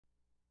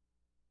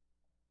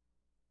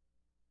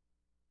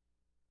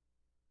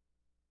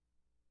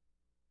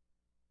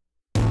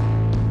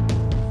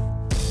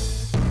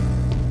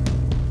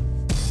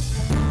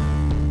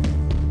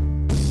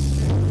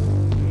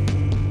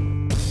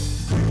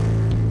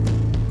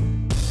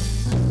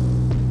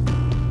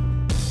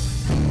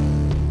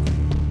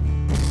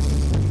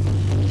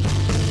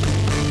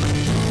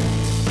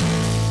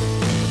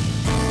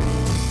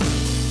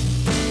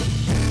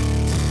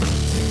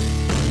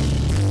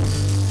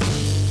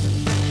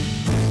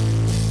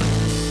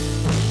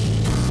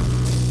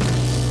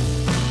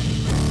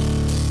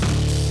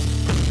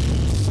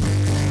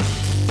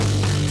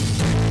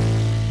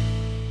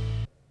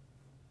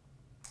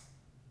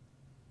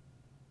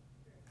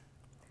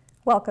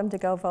Welcome to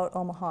Go Vote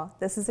Omaha.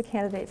 This is a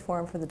candidate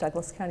forum for the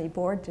Douglas County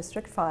Board,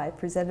 District 5,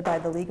 presented by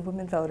the League of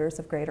Women Voters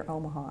of Greater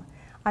Omaha.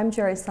 I'm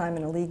Geri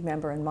Simon, a League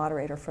member and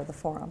moderator for the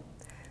forum.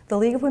 The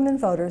League of Women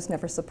Voters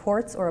never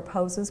supports or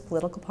opposes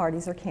political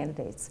parties or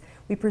candidates.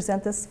 We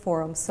present this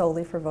forum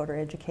solely for voter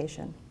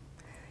education.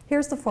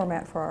 Here's the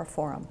format for our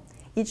forum.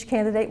 Each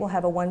candidate will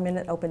have a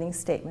 1-minute opening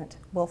statement.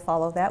 We'll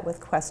follow that with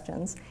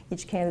questions.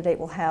 Each candidate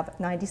will have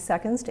 90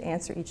 seconds to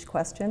answer each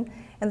question,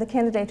 and the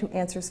candidate who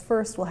answers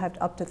first will have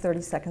up to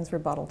 30 seconds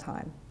rebuttal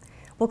time.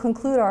 We'll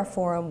conclude our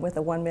forum with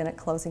a 1-minute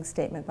closing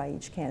statement by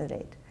each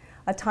candidate.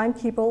 A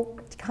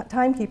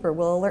timekeeper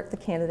will alert the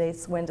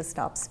candidates when to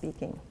stop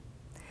speaking.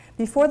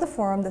 Before the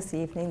forum this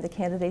evening, the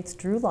candidates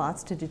drew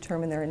lots to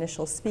determine their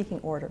initial speaking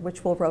order,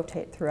 which will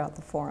rotate throughout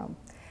the forum.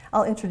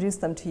 I'll introduce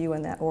them to you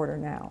in that order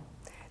now.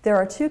 There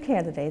are 2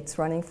 candidates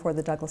running for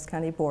the Douglas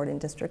County Board in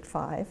District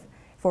 5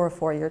 for a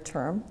 4-year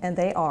term, and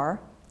they are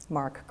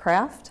Marc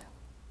Kraft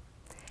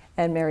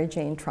and Mary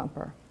Jane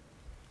Truemper.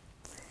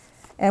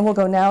 And we'll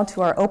go now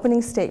to our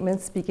opening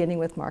statements, beginning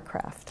with Marc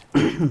Kraft.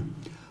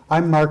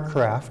 I'm Marc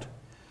Kraft.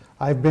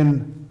 I've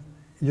been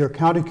your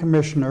county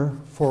commissioner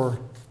for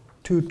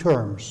 2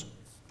 terms.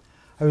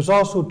 I was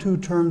also 2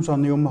 terms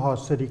on the Omaha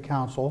City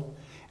Council,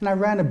 and I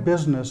ran a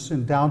business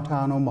in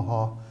downtown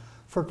Omaha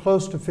for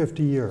close to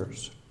 50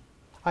 years.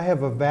 I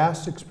have a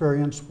vast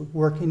experience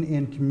working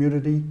in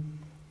community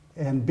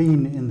and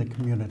being in the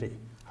community.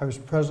 I was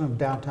president of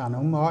Downtown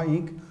Omaha,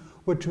 Inc.,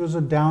 which was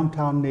a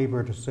downtown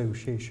neighborhood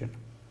association.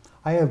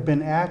 I have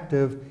been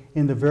active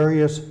in the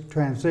various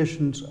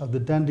transitions of the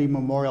Dundee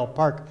Memorial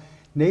Park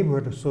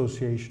Neighborhood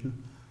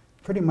Association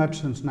pretty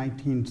much since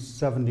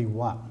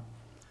 1971.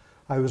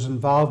 I was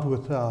involved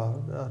with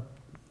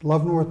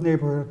Love North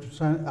Neighborhood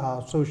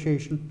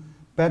Association,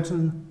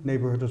 Benson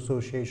Neighborhood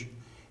Association,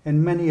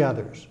 and many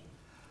others.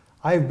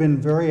 I've been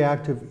very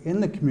active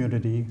in the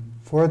community,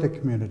 for the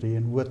community,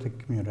 and with the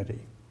community.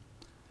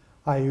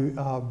 I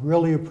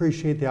really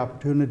appreciate the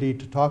opportunity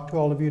to talk to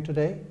all of you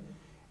today,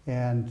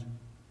 and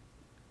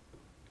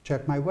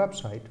check my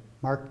website,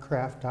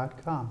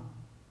 markcraft.com.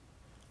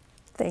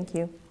 Thank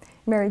you.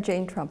 Mary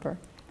Jane Truemper.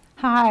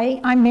 Hi,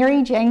 I'm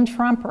Mary Jane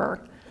Truemper.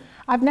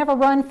 I've never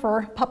run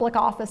for public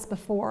office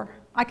before.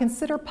 I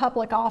consider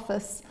public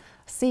office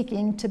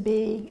seeking to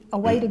be a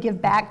way to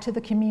give back to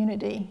the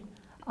community.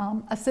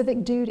 A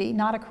civic duty,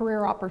 not a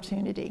career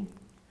opportunity.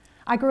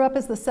 I grew up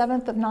as the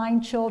 7th of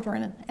 9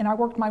 children, and I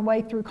worked my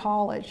way through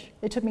college.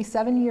 It took me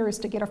 7 years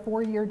to get a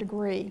 4-year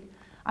degree.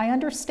 I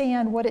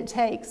understand what it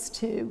takes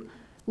to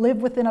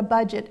live within a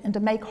budget and to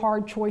make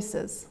hard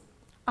choices.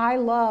 I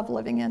love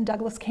living in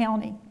Douglas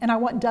County, and I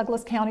want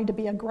Douglas County to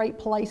be a great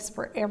place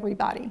for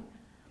everybody.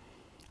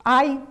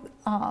 I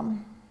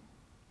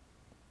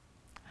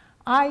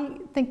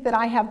think that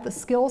I have the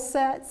skill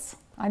sets.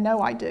 I know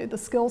I do, the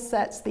skill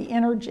sets, the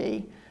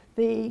energy,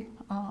 the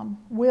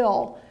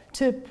will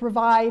to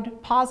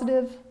provide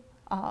positive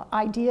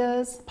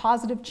ideas,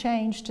 positive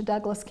change to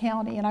Douglas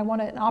County, and I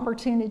want an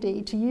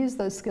opportunity to use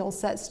those skill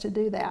sets to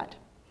do that.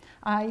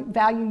 I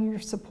value your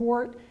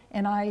support,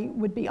 and I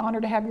would be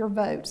honored to have your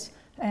votes.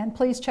 And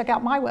please check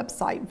out my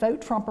website,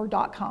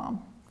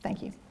 votetruemper.com.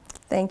 Thank you.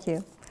 Thank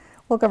you.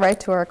 We'll go right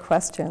to our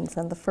questions,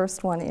 and the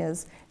first one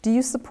is, do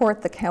you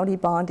support the county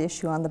bond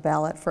issue on the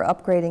ballot for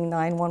upgrading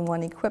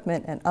 911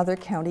 equipment and other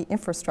county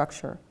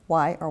infrastructure?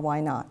 Why or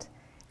why not?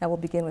 And we'll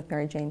begin with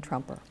Mary Jane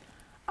Truemper.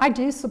 I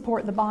do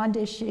support the bond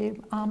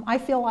issue. I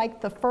feel like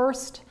the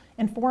first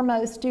and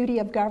foremost duty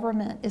of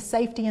government is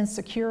safety and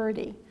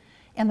security.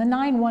 And the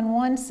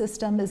 911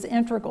 system is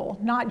integral,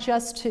 not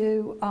just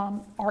to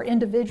our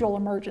individual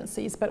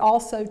emergencies, but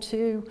also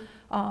to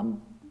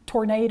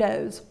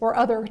tornadoes or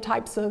other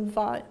types of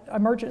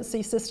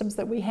emergency systems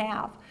that we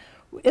have.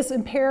 It's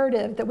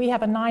imperative that we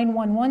have a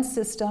 911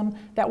 system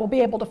that will be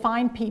able to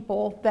find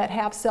people that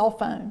have cell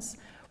phones.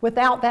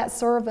 Without that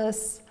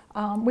service,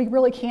 we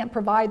really can't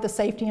provide the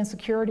safety and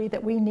security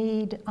that we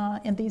need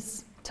in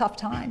these tough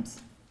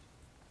times.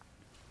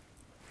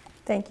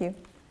 Thank you.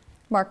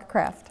 Marc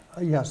Kraft.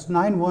 Yes,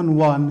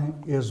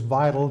 911 is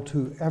vital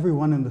to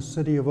everyone in the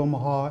city of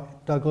Omaha,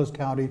 Douglas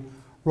County,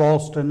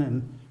 Ralston,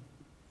 and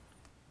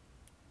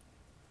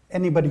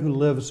anybody who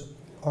lives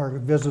or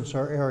visits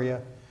our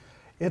area.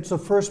 It's the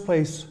first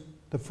place,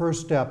 the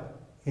first step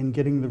in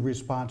getting the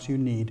response you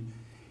need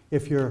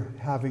if you're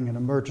having an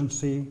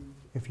emergency,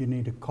 if you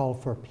need to call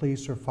for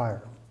police or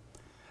fire.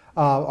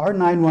 Our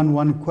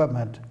 911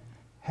 equipment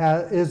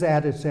is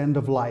at its end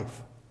of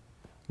life.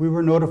 We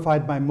were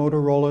notified by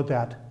Motorola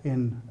that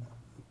in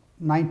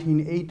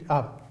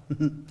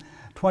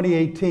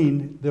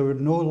 2018, there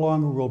no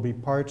longer will be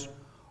parts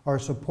or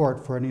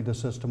support for any of the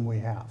system we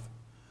have.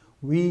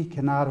 We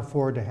cannot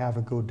afford to have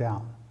it go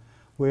down.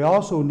 We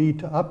also need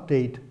to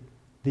update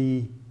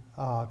the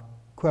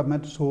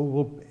equipment so it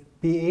will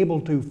be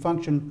able to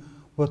function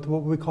with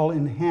what we call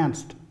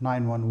enhanced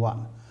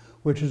 911,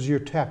 which is your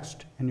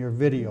text and your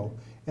video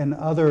and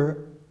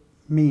other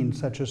means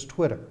such as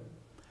Twitter.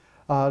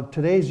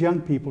 Today's young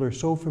people are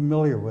so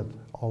familiar with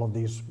all of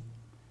these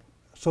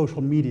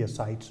social media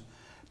sites,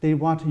 they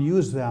want to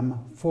use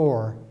them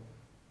for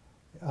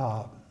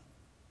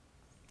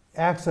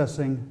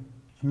accessing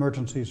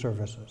emergency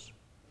services.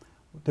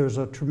 There's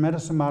a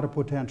tremendous amount of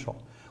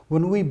potential.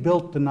 When we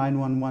built the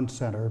 911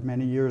 center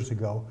many years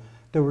ago,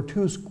 there were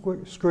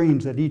 2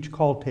 screens at each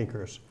call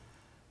taker's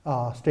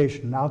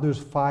station. Now there's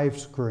 5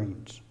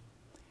 screens.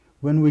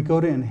 When we go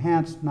to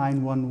enhance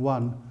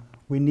 911,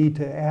 we need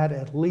to add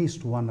at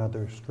least 1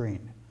 other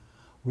screen.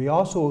 We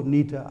also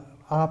need to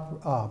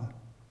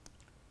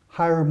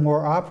hire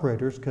more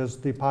operators because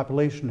the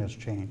population has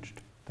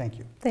changed. Thank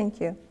you. Thank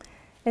you.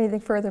 Anything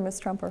further, Ms.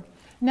 Truemper?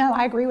 No,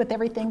 I agree with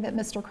everything that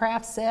Mr.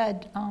 Kraft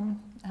said.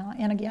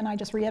 And again, I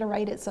just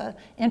reiterate, it's an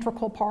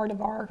integral part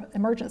of our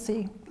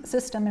emergency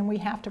system, and we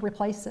have to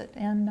replace it.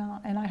 And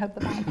I hope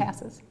the bond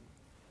passes.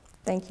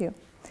 Thank you.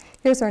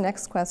 Here's our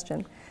next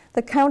question.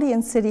 The county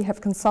and city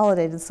have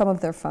consolidated some of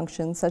their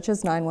functions, such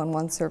as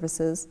 911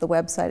 services, the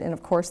website, and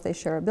of course they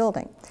share a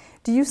building.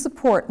 Do you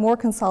support more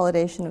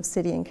consolidation of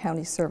city and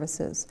county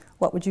services?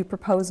 What would you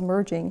propose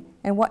merging,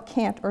 and what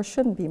can't or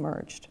shouldn't be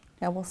merged?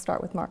 And we'll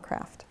start with Marc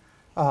Kraft.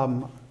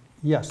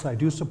 Yes, I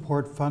do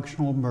support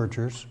functional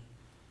mergers.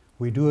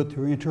 We do it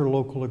through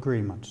interlocal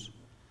agreements.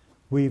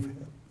 We've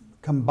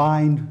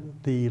combined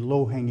the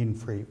low-hanging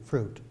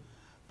fruit,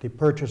 the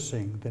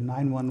purchasing, the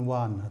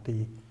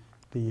 911,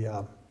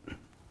 the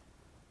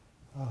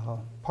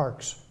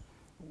parks.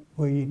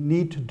 We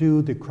need to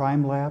do the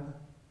crime lab.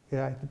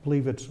 I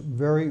believe it's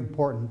very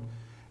important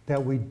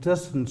that we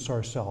distance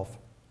ourselves,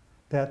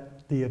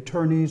 that the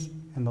attorneys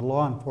and the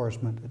law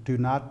enforcement do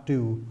not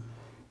do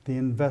the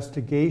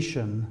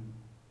investigation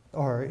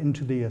or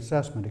into the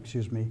assessment,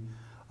 excuse me,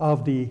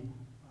 of the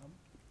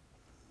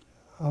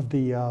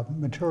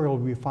material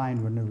we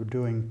find when we're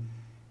doing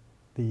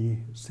the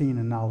scene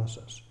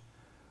analysis.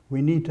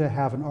 We need to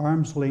have an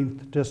arm's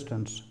length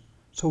distance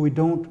so we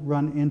don't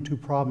run into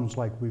problems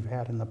like we've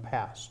had in the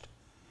past.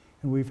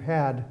 And we've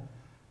had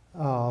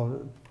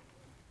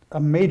a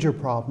major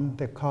problem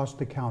that cost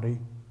the county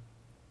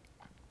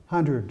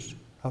hundreds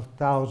of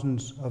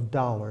thousands of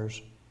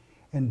dollars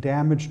and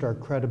damaged our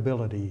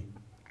credibility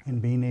in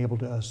being able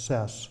to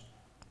assess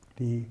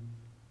the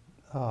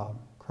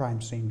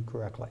crime scene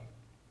correctly.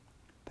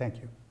 Thank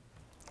you.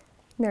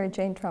 Mary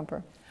Jane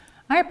Truemper.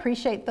 I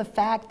appreciate the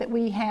fact that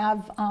we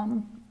have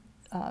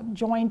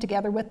joined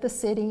together with the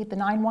city, the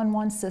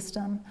 911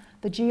 system,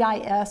 the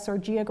GIS or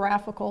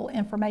Geographical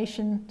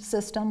Information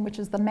System, which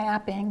is the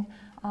mapping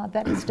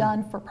that is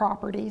done for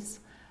properties.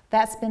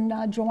 That's been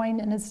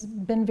joined and has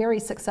been very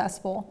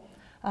successful.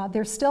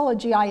 There's still a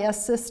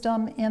GIS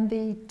system in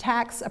the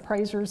tax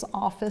appraiser's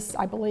office,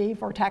 I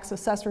believe, or tax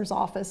assessor's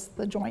office.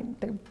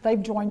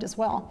 They've joined as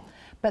well.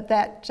 But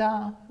that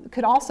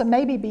could also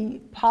maybe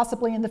be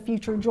possibly in the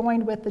future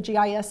joined with the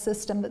GIS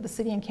system that the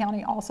city and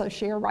county also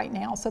share right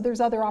now. So there's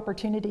other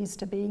opportunities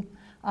to be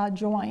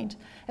joined.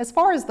 As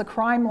far as the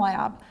crime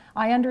lab,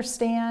 I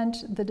understand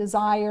the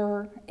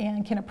desire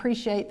and can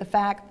appreciate the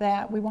fact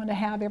that we want to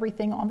have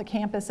everything on the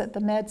campus at the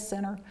Med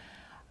Center.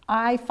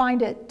 I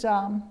find it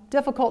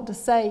difficult to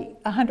say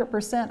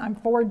 100% I'm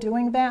for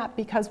doing that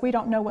because we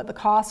don't know what the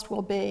cost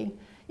will be.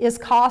 Is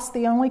cost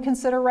the only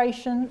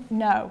consideration?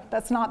 No,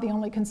 that's not the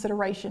only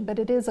consideration, but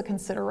it is a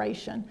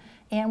consideration.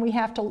 And we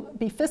have to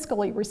be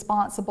fiscally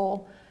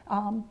responsible.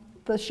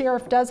 The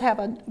sheriff does have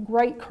a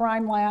great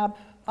crime lab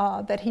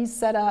that he's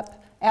set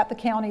up at the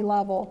county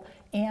level,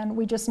 and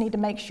we just need to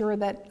make sure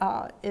that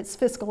it's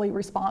fiscally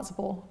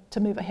responsible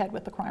to move ahead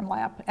with the crime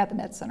lab at the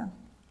Med Center.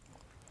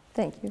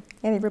 Thank you.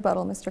 Any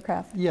rebuttal, Mr.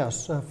 Kraft?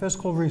 Yes,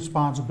 fiscal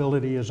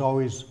responsibility is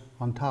always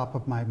on top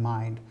of my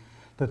mind.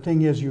 The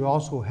thing is, you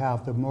also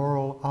have the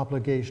moral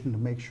obligation to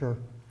make sure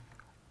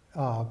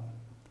that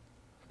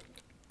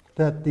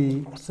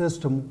the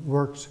system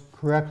works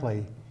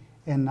correctly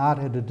and not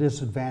at a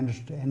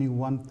disadvantage to any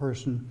one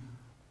person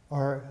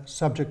or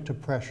subject to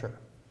pressure.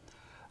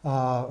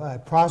 A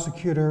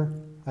prosecutor,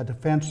 a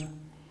defense,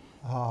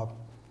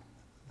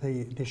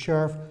 the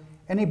sheriff,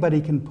 anybody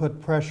can put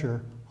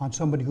pressure on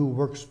somebody who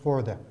works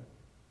for them.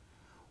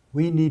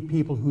 We need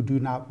people who do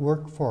not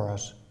work for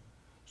us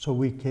so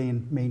we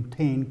can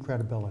maintain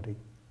credibility.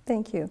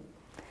 Thank you.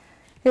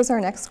 Here's our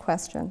next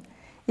question.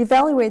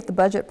 Evaluate the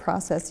budget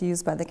process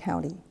used by the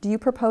county. Do you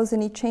propose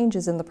any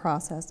changes in the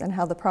process and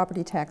how the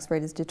property tax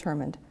rate is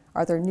determined?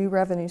 Are there new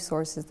revenue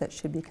sources that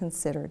should be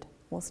considered?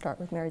 We'll start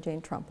with Mary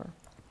Jane Truemper.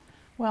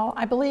 Well,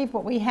 I believe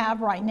what we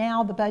have right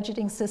now, the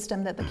budgeting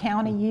system that the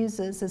county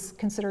uses, is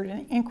considered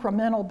an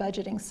incremental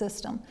budgeting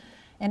system.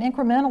 An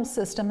incremental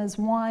system is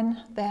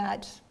one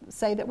that,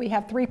 say that we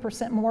have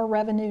 3% more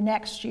revenue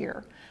next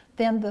year.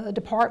 Then the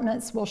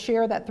departments will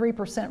share that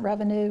 3%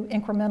 revenue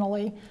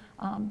incrementally,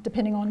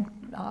 depending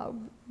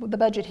on the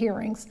budget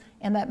hearings,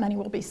 and that money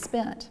will be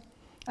spent.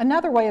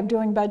 Another way of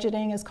doing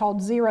budgeting is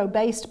called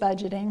zero-based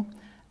budgeting,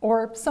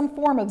 or some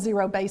form of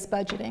zero-based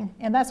budgeting.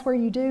 And that's where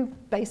you do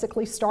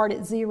basically start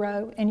at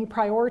zero and you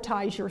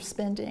prioritize your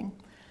spending.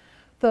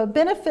 The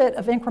benefit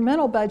of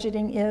incremental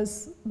budgeting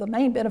is, the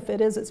main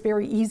benefit is it's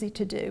very easy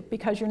to do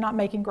because you're not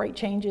making great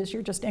changes,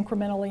 you're just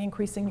incrementally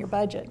increasing your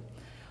budget.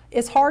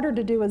 It's harder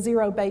to do a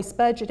zero-based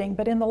budgeting,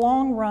 but in the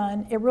long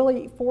run, it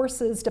really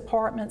forces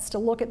departments to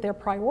look at their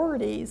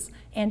priorities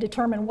and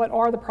determine what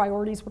are the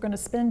priorities we're going to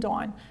spend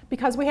on.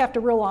 Because we have to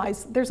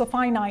realize there's a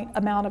finite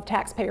amount of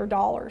taxpayer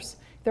dollars.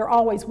 There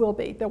always will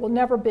be. There will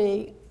never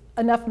be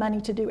enough money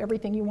to do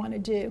everything you want to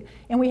do,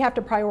 and we have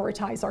to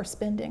prioritize our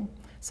spending.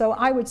 So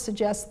I would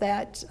suggest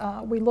that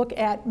we look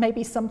at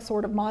maybe some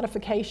sort of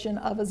modification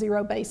of a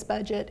zero-based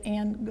budget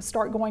and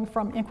start going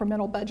from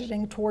incremental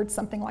budgeting towards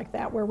something like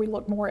that where we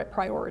look more at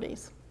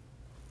priorities.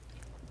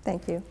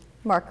 Thank you.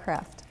 Marc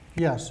Kraft.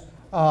 Yes.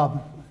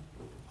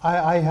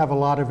 I have a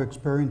lot of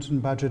experience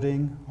in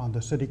budgeting on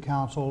the city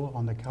council,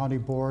 on the county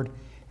board,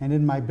 and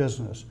in my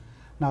business.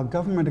 Now,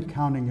 government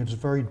accounting is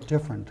very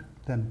different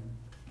than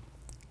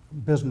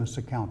business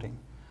accounting.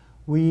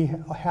 We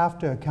have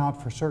to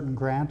account for certain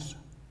grants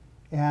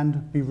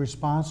and be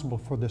responsible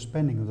for the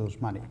spending of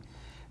those money.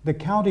 The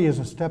county is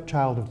a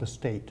stepchild of the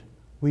state.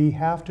 We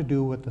have to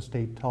do what the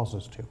state tells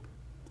us to.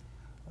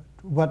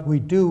 What we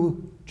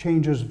do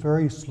changes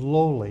very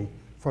slowly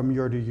from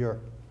year to year.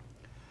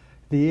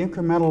 The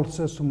incremental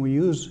system we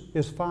use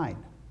is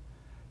fine.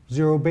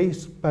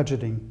 Zero-based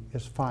budgeting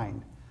is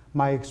fine.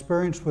 My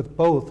experience with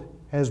both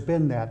has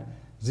been that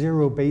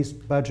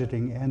zero-based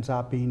budgeting ends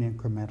up being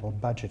incremental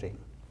budgeting,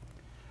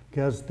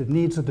 because the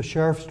needs of the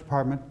sheriff's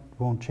department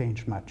won't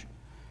change much.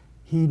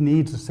 He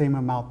needs the same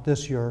amount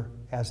this year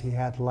as he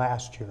had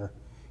last year,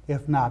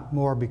 if not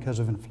more because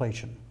of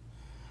inflation.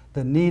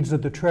 The needs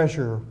of the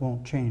treasurer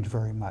won't change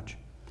very much.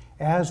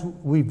 As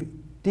we've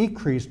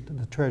decreased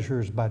the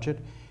treasurer's budget,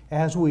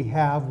 as we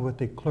have with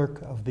the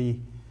clerk of the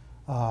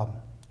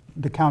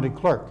county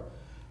clerk,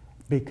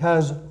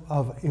 because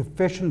of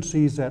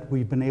efficiencies that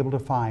we've been able to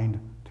find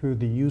through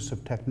the use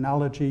of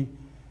technology,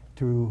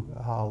 through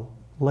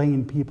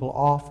laying people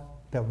off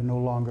that were no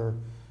longer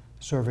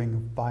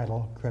serving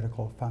vital,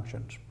 critical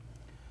functions.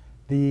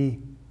 The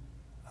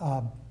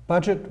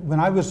budget,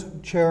 when I was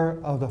chair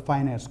of the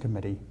Finance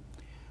Committee,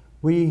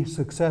 we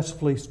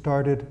successfully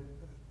started,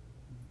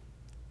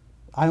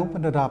 I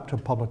opened it up to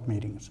public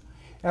meetings.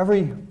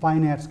 Every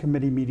Finance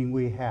Committee meeting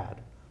we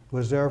had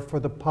was there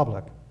for the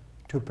public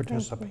to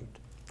participate.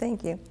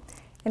 Thank you.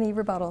 Any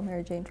rebuttal,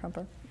 Mary Jane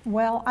Truemper?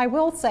 Well, I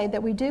will say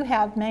that we do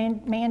have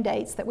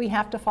mandates that we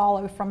have to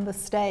follow from the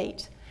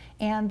state,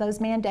 and those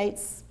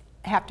mandates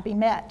have to be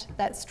met.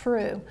 That's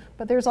true.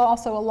 But there's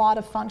also a lot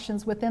of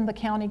functions within the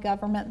county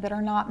government that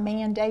are not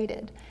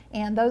mandated,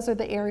 and those are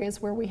the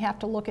areas where we have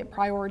to look at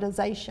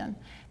prioritization.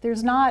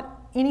 There's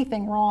not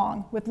anything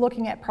wrong with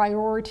looking at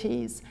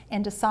priorities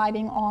and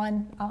deciding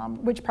on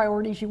which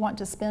priorities you want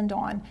to spend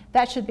on.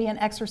 That should be an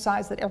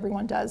exercise that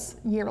everyone does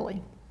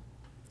yearly.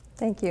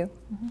 Thank you.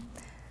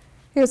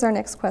 Here's our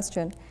next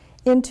question.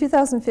 In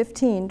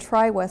 2015,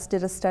 TriWest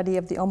did a study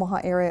of the Omaha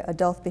area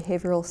adult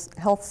behavioral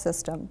health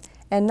system,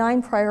 and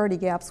 9 priority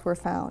gaps were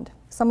found.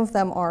 Some of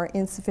them are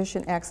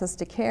insufficient access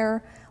to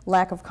care,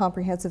 lack of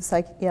comprehensive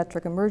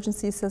psychiatric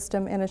emergency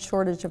system, and a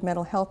shortage of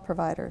mental health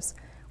providers.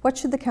 What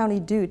should the county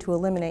do to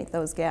eliminate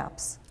those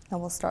gaps? And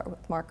we'll start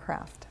with Marc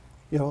Kraft.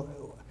 You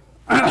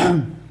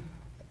know,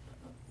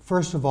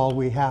 first of all,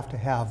 we have to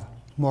have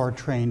more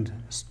trained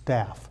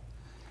staff,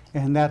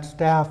 and that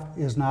staff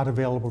is not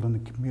available in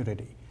the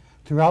community.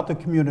 Throughout the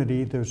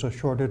community, there's a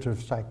shortage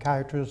of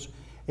psychiatrists,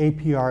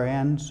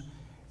 APRNs,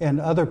 and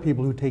other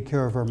people who take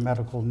care of our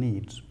medical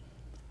needs.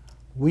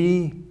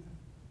 We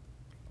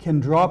can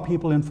draw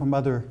people in from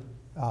other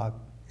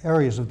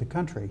areas of the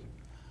country,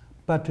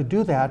 but to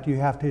do that, you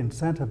have to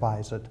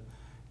incentivize it.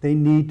 They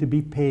need to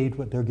be paid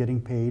what they're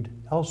getting paid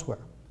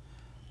elsewhere.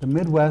 The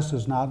Midwest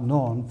is not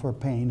known for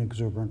paying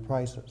exuberant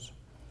prices.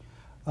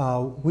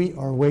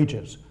 Our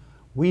wages.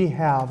 We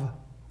have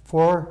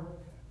 4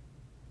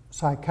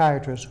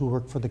 psychiatrists who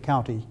work for the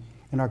county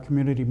in our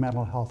community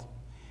mental health.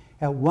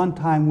 At one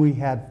time we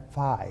had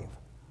 5.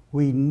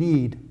 We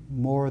need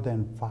more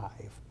than 5.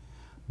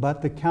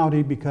 But the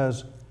county,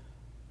 because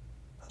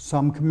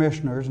some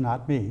commissioners,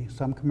 not me,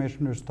 some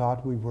commissioners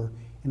thought we were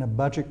in a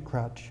budget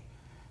crunch,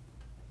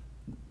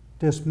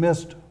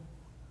 dismissed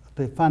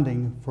the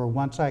funding for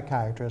 1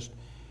 psychiatrist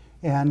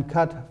and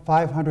cut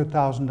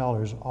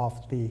 $500,000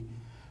 off the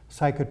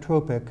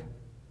psychotropic,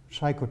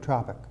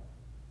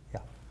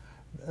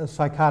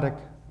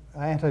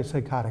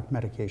 antipsychotic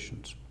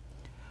medications.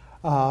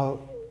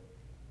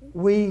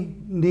 We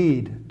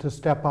need to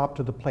step up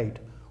to the plate.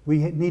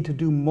 We need to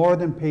do more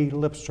than pay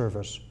lip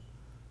service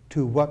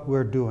to what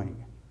we're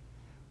doing.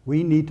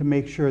 We need to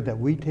make sure that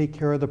we take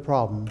care of the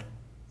problem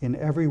in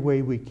every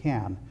way we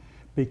can,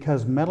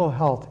 because mental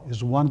health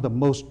is one of the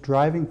most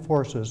driving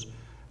forces.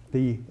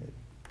 The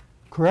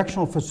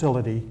correctional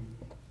facility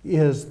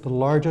is the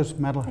largest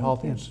mental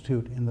health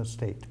institute in the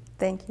state.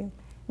 Thank you.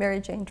 Mary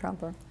Jane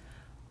Truemper.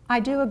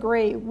 I do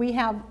agree. We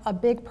have a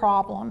big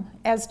problem,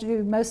 as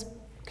do most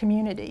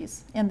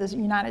communities in the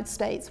United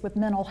States, with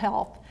mental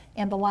health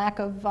and the lack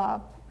of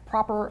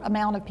proper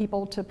amount of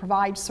people to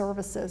provide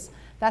services.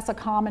 That's a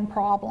common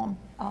problem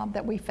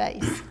that we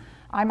face.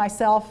 I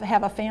myself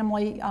have a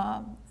family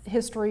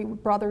history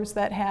with brothers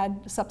that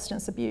had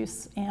substance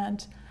abuse,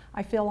 and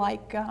I feel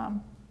like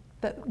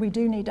that we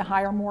do need to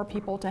hire more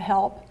people to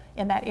help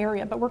in that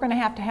area, but we're going to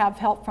have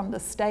help from the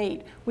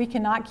state. We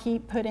cannot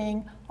keep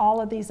putting all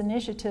of these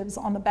initiatives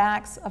on the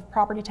backs of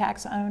property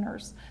tax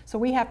owners. So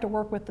we have to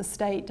work with the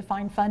state to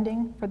find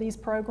funding for these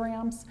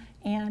programs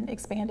and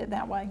expand it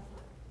that way.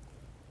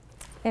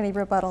 Any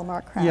rebuttal,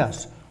 Marc Kraft?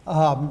 Yes.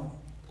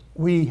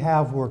 We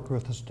have worked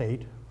with the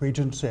state,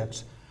 Region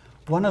 6.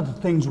 One of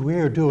the things we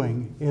are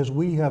doing is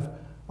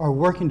are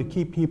working to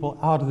keep people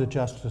out of the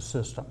justice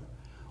system.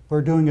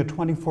 We're doing a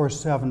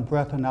 24/7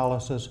 breath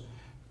analysis.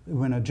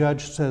 When a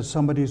judge says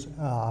somebody's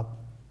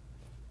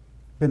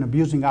been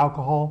abusing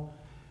alcohol,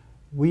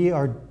 we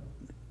are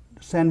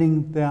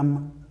sending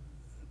them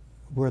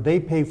where they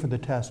pay for the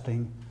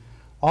testing.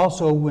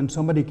 Also, when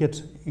somebody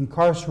gets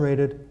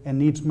incarcerated and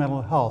needs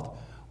mental health,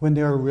 when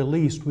they're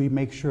released, we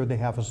make sure they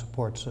have a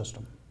support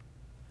system.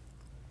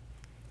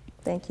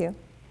 Thank you.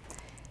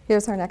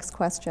 Here's our next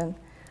question.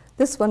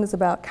 This one is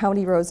about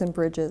county roads and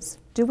bridges.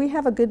 Do we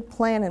have a good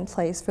plan in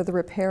place for the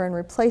repair and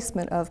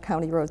replacement of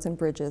county roads and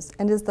bridges?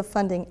 And is the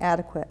funding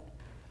adequate?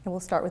 And we'll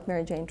start with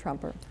Mary Jane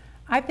Truemper.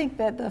 I think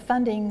that the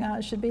funding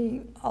should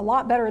be a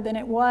lot better than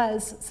it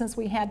was since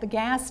we had the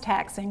gas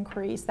tax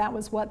increase. That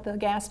was what the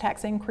gas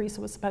tax increase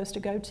was supposed to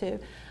go to.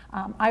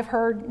 I've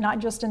heard not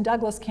just in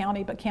Douglas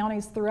County, but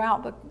counties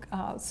throughout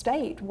the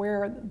state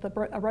where the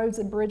roads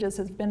and bridges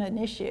has been an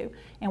issue,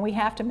 and we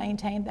have to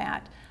maintain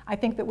that. I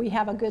think that we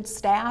have a good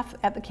staff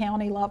at the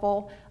county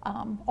level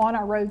on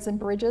our roads and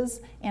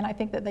bridges, and I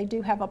think that they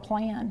do have a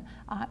plan.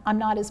 I'm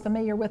not as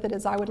familiar with it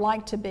as I would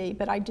like to be,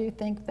 but I do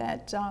think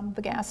that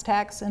the gas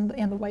tax and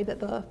the way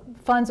that the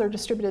funds are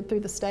distributed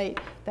through the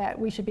state, that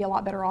we should be a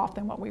lot better off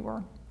than what we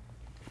were.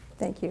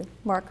 Thank you.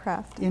 Marc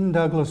Kraft. In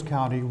Douglas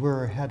County,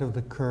 we're ahead of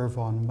the curve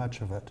on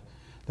much of it.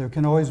 There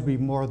can always be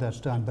more that's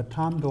done, but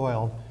Tom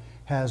Doyle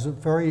has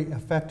very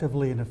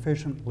effectively and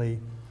efficiently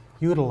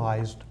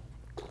utilized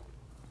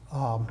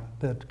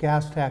the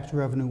gas tax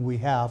revenue we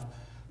have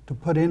to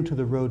put into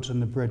the roads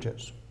and the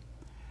bridges.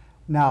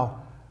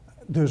 Now,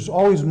 there's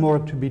always more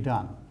to be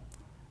done,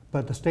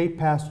 but the state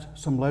passed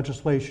some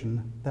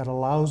legislation that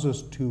allows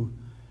us to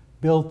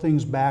build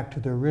things back to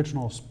their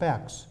original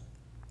specs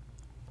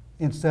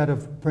instead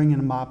of bringing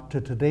them up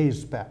to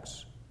today's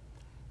specs.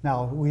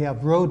 Now, we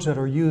have roads that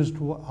are used,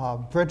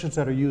 bridges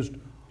that are used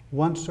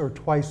once or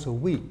twice a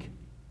week.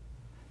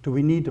 Do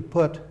we need to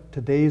put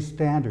today's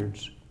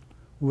standards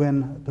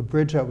when the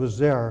bridge that was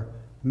there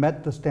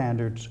met the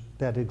standards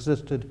that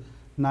existed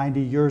 90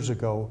 years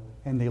ago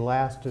and they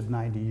lasted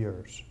 90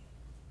 years?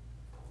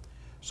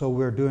 So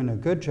we're doing a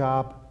good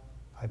job.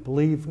 I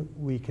believe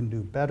we can do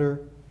better.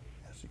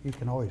 You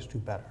can always do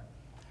better.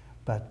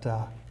 But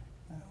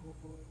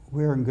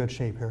we're in good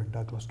shape here in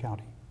Douglas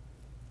County.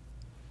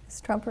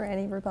 Ms. Truemper,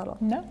 any rebuttal?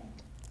 No.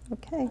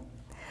 Okay.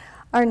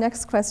 Our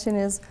next question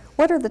is,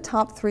 what are the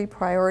top 3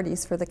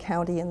 priorities for the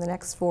county in the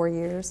next 4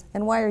 years,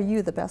 and why are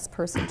you the best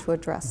person to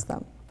address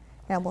them?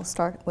 And we'll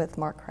start with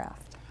Marc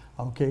Kraft.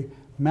 Okay.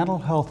 Mental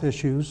health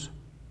issues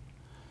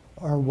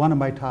are one of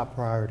my top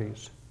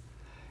priorities.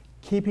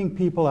 Keeping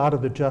people out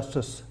of the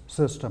justice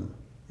system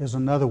is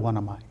another one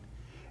of mine,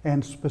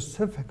 and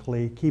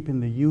specifically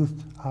keeping the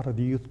youth out of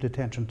the youth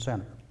detention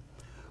center.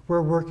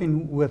 We're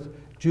working with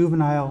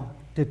Juvenile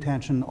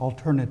Detention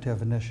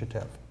Alternative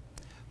Initiative,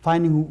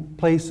 finding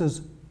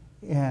places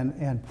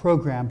and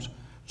programs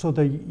so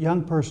the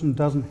young person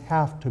doesn't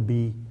have to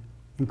be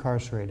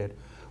incarcerated.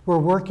 We're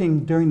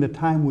working during the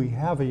time we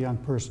have a young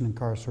person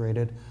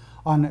incarcerated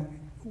on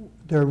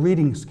their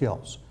reading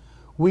skills.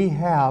 We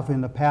have,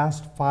 in the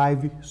past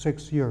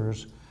 5-6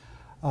 years,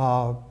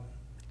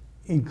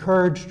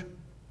 encouraged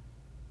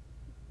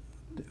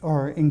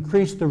or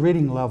increased the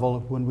reading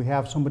level when we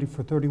have somebody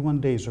for 31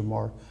 days or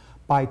more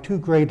by 2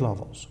 grade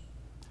levels.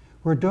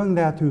 We're doing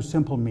that through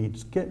simple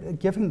means,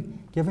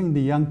 giving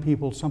the young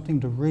people something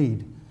to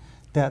read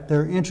that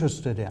they're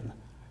interested in,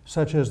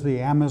 such as the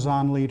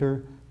Amazon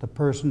leader, the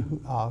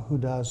person who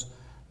does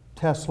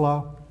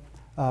Tesla,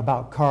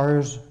 about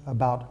cars,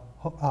 about,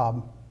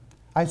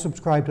 I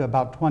subscribe to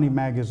about 20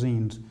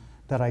 magazines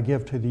that I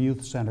give to the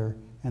youth center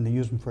and they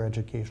use them for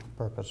educational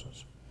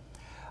purposes.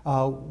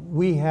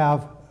 We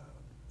have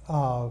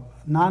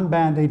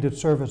non-mandated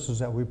services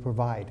that we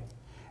provide.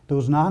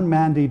 Those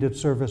non-mandated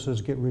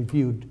services get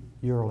reviewed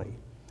yearly,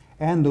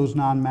 and those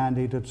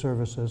non-mandated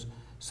services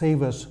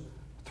save us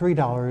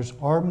 $3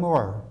 or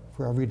more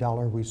for every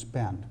dollar we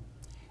spend.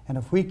 And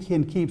if we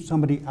can keep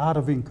somebody out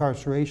of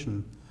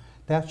incarceration,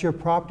 that's your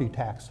property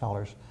tax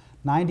dollars,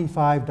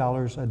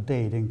 $95 a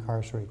day to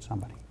incarcerate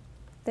somebody.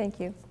 Thank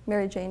you.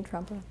 Mary Jane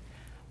Truemper.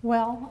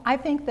 Well, I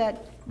think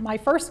that my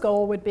first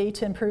goal would be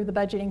to improve the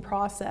budgeting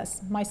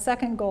process. My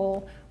second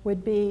goal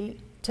would be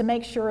to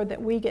make sure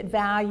that we get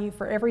value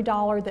for every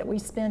dollar that we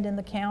spend in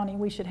the county.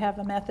 We should have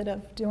a method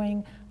of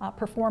doing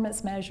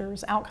performance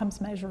measures, outcomes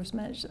measures,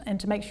 and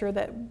to make sure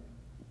that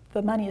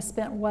the money is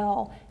spent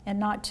well and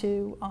not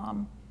to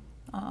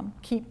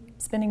keep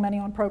spending money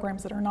on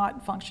programs that are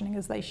not functioning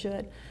as they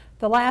should.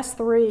 The last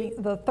three,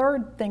 the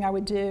third thing I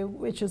would do,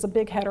 which is a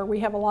big header, we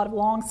have a lot of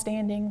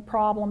long-standing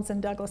problems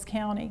in Douglas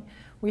County.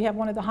 We have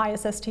one of the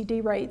highest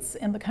STD rates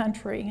in the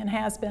country and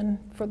has been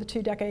for the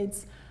 2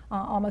 decades,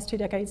 almost 2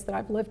 decades that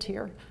I've lived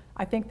here.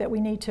 I think that we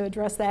need to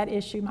address that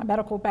issue. My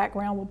medical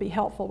background will be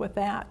helpful with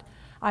that.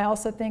 I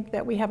also think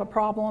that we have a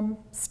problem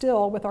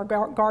still with our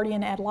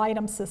guardian ad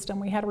litem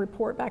system. We had a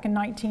report back in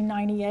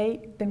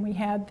 1998, then we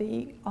had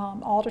the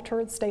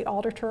auditor, the state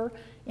auditor,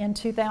 in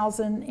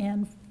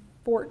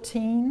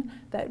 2014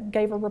 that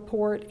gave a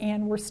report,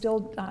 and we're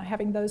still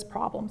having those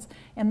problems.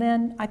 And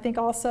then I think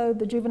also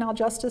the juvenile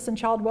justice and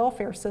child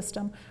welfare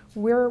system.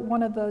 We're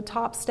one of the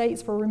top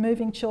states for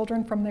removing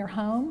children from their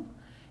home,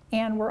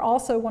 and we're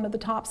also one of the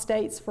top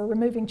states for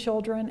removing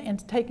children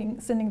and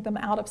sending them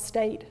out of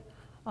state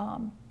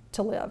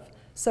to live.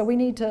 So we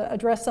need to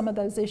address some of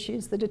those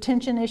issues. The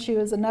detention issue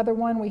is another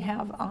one. We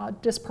have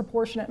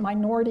disproportionate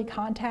minority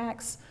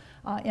contacts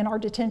in our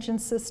detention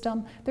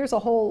system. There's a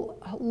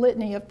whole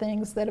litany of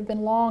things that have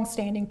been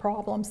long-standing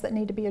problems that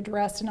need to be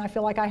addressed, and I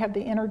feel like I have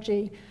the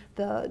energy,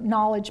 the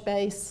knowledge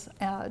base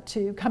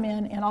to come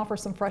in and offer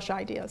some fresh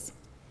ideas.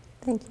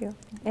 Thank you.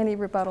 Any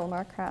rebuttal,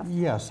 Marc Kraft?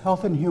 Yes,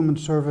 Health and Human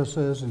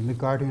Services and the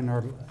guardian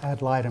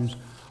ad litems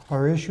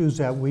are issues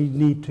that we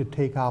need to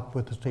take up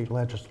with the state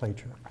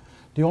legislature.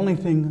 The only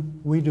thing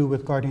we do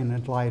with guardian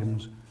ad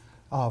litems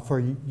for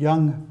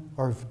young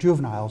or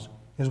juveniles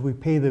is we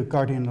pay the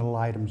guardian ad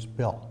litems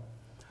bill.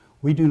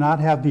 We do not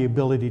have the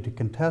ability to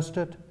contest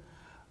it.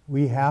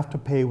 We have to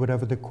pay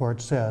whatever the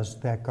court says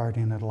that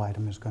guardian ad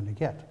litem is going to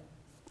get.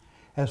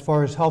 As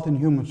far as Health and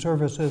Human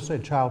Services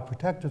and Child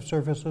Protective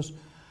Services,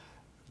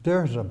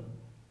 there's a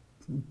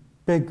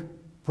big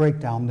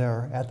breakdown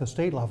there at the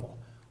state level.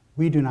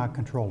 We do not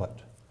control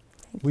it.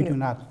 We do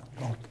not,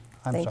 oh,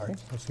 I'm sorry,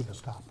 let's see the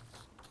stop.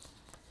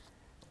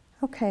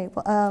 Okay,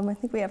 well, I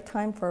think we have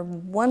time for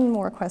one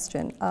more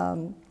question,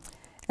 and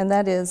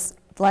that is,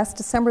 last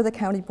December the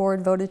county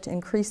board voted to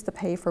increase the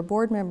pay for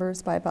board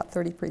members by about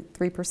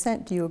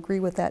 33%. Do you agree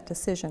with that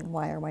decision?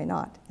 Why or why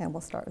not? And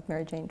we'll start with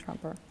Mary Jane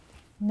Truemper.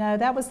 No,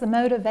 that was the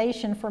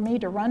motivation for me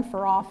to run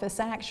for office,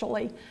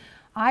 actually.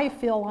 I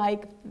feel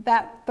like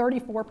that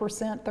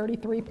 34%,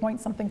 33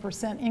 point something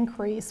percent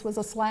increase was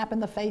a slap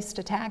in the face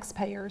to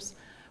taxpayers.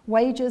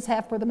 Wages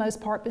have, for the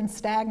most part, been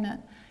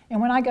stagnant.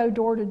 And when I go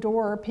door to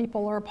door,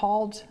 people are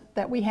appalled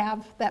that we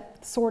have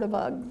that sort of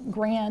a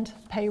grand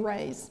pay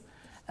raise.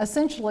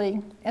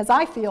 Essentially, as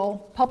I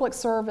feel, public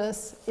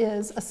service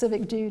is a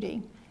civic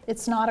duty.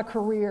 It's not a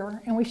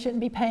career, and we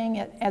shouldn't be paying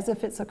it as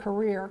if it's a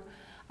career.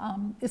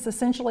 It's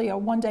essentially a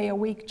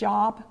one-day-a-week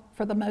job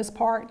for the most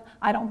part.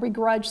 I don't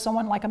begrudge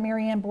someone like a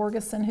Mary Ann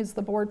Borgeson, who's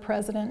the board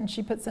president, and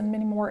she puts in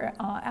many more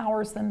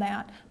hours than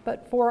that.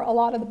 But for a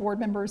lot of the board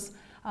members,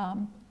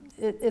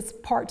 it's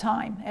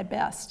part-time at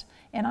best.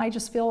 And I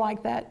just feel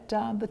like that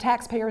the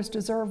taxpayers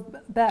deserve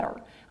better.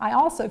 I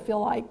also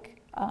feel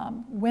like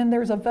when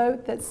there's a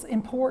vote that's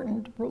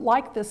important,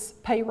 like this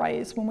pay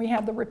raise, when we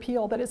have the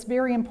repeal, that it's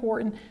very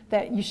important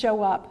that you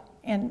show up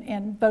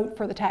and vote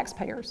for the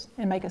taxpayers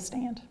and make a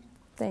stand.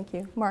 Thank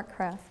you. Marc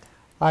Kraft.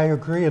 I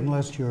agree,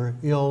 unless you're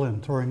ill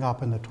and throwing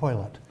up in the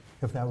toilet,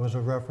 if that was a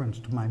reference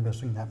to my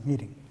missing that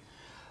meeting.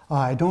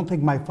 I don't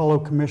think my fellow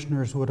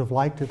commissioners would have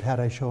liked it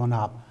had I shown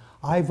up.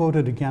 I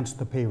voted against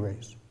the pay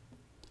raise.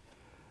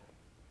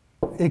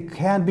 It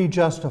can be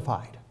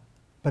justified,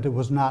 but it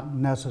was not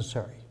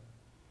necessary.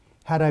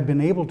 Had I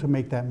been able to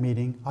make that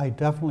meeting, I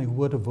definitely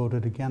would have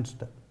voted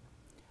against it.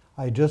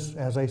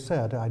 As I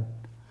said,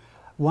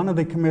 one of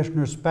the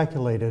commissioners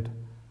speculated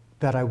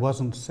that I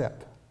wasn't sick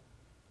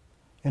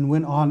and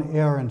went on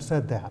air and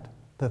said that.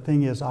 The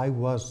thing is, I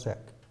was sick.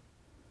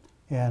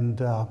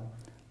 And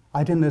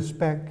I didn't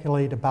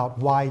speculate about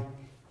why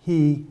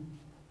he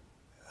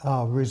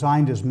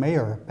resigned as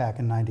mayor back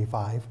in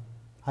 '95.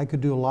 I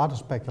could do a lot of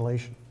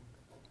speculation.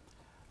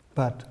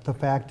 But the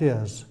fact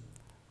is,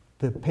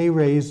 the pay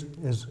raise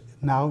is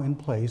now in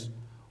place.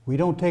 We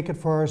don't take it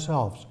for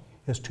ourselves.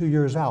 It's 2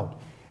 years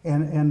out.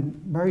 And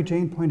Mary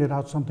Jane pointed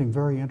out something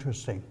very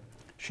interesting.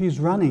 She's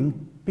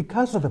running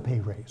because of the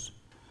pay raise.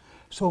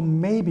 So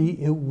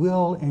maybe it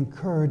will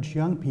encourage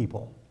young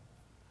people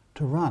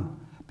to run,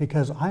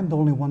 because I'm the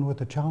only one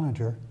with a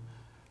challenger.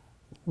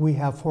 We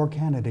have 4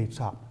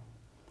 candidates up.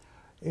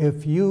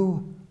 If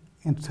you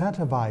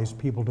incentivize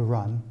people to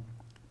run,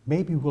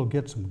 maybe we'll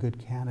get some good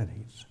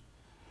candidates,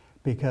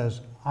 because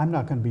I'm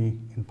not going to be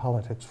in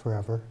politics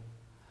forever.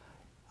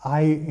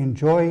 I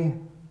enjoy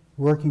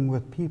working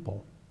with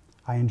people.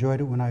 I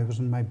enjoyed it when I was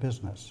in my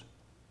business.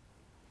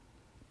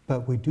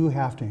 But we do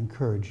have to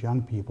encourage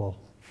young people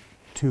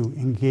to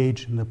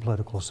engage in the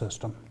political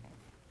system.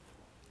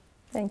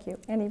 Thank you.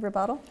 Any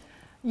rebuttal?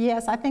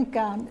 Yes, I think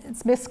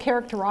it's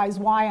mischaracterized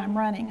why I'm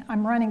running.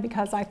 I'm running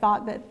because I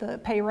thought that the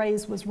pay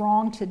raise was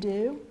wrong to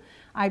do.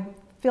 I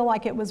feel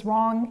like it was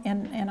wrong,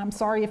 and I'm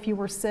sorry if you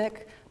were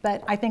sick,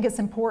 but I think it's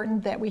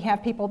important that we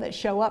have people that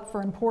show up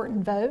for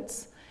important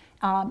votes.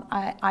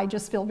 I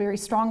just feel very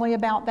strongly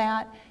about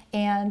that,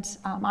 And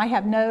I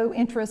have no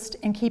interest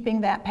in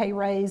keeping that pay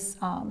raise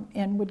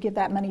and would give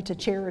that money to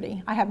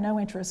charity. I have no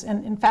interest,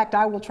 and in fact,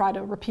 I will try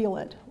to repeal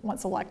it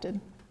once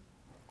elected.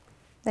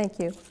 Thank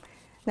you.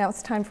 Now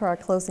it's time for our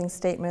closing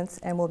statements,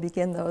 and we'll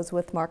begin those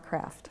with Marc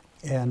Kraft.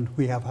 And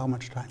we have how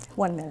much time?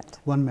 1 minute.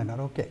 1 minute,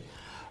 okay.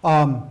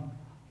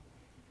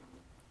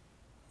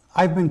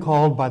 I've been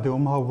called by the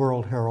Omaha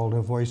World Herald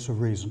a voice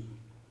of reason.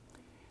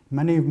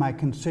 Many of my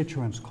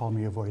constituents call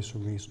me a voice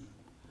of reason.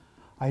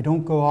 I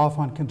don't go off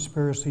on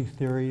conspiracy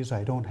theories,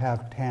 I don't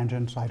have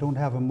tangents, I don't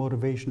have a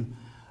motivation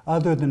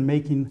other than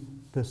making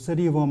the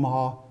city of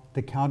Omaha,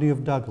 the county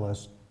of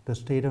Douglas, the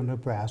state of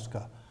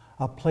Nebraska,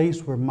 a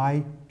place where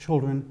my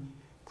children,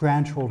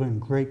 grandchildren,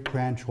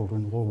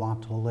 great-grandchildren will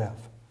want to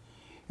live.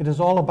 It is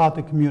all about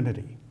the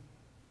community.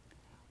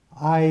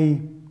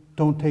 I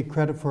don't take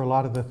credit for a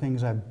lot of the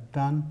things I've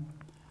done.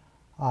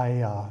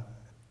 I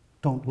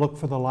don't look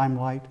for the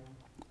limelight.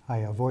 I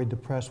avoid the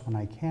press when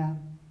I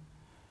can.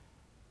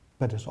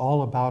 But it's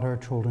all about our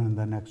children and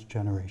the next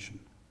generation.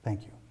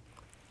 Thank you.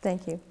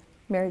 Thank you.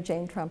 Mary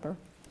Jane Truemper.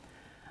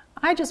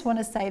 I just want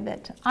to say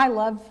that I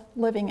love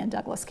living in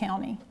Douglas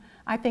County.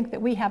 I think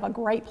that we have a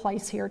great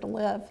place here to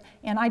live,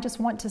 and I just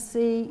want to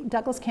see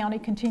Douglas County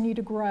continue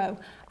to grow.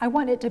 I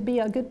want it to be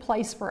a good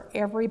place for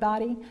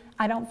everybody.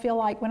 I don't feel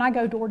like, when I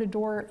go door to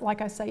door, like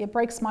I say, it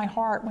breaks my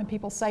heart when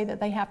people say that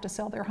they have to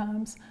sell their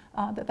homes,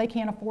 that they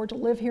can't afford to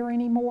live here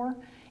anymore.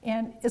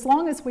 And as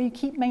long as we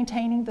keep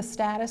maintaining the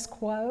status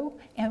quo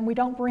and we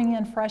don't bring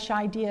in fresh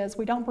ideas,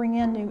 we don't bring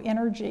in new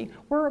energy,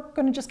 we're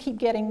going to just keep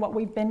getting what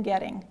we've been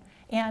getting.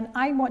 And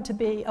I want to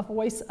be a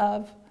voice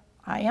of,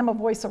 I am a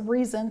voice of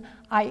reason.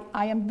 I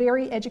am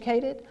very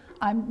educated,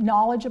 I'm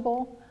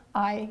knowledgeable,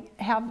 I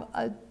have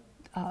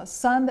a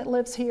son that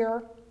lives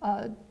here,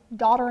 a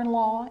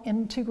daughter-in-law,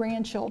 and 2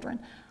 grandchildren.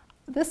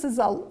 This is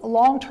a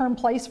long-term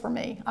place for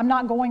me. I'm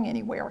not going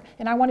anywhere,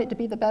 and I want it to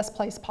be the best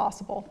place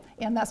possible.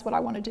 And that's what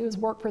I want to do, is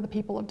work for the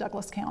people of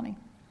Douglas County.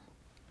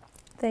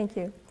 Thank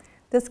you.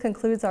 This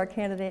concludes our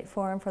candidate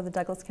forum for the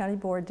Douglas County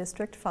Board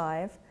District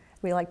 5.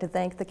 We'd like to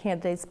thank the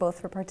candidates both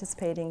for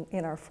participating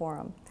in our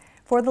forum.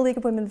 For the League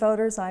of Women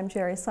Voters, I'm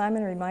Geri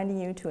Simon,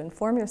 reminding you to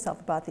inform yourself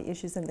about the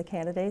issues and the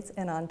candidates,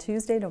 and on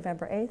Tuesday,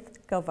 November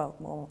 8th, go vote,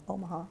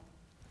 Omaha.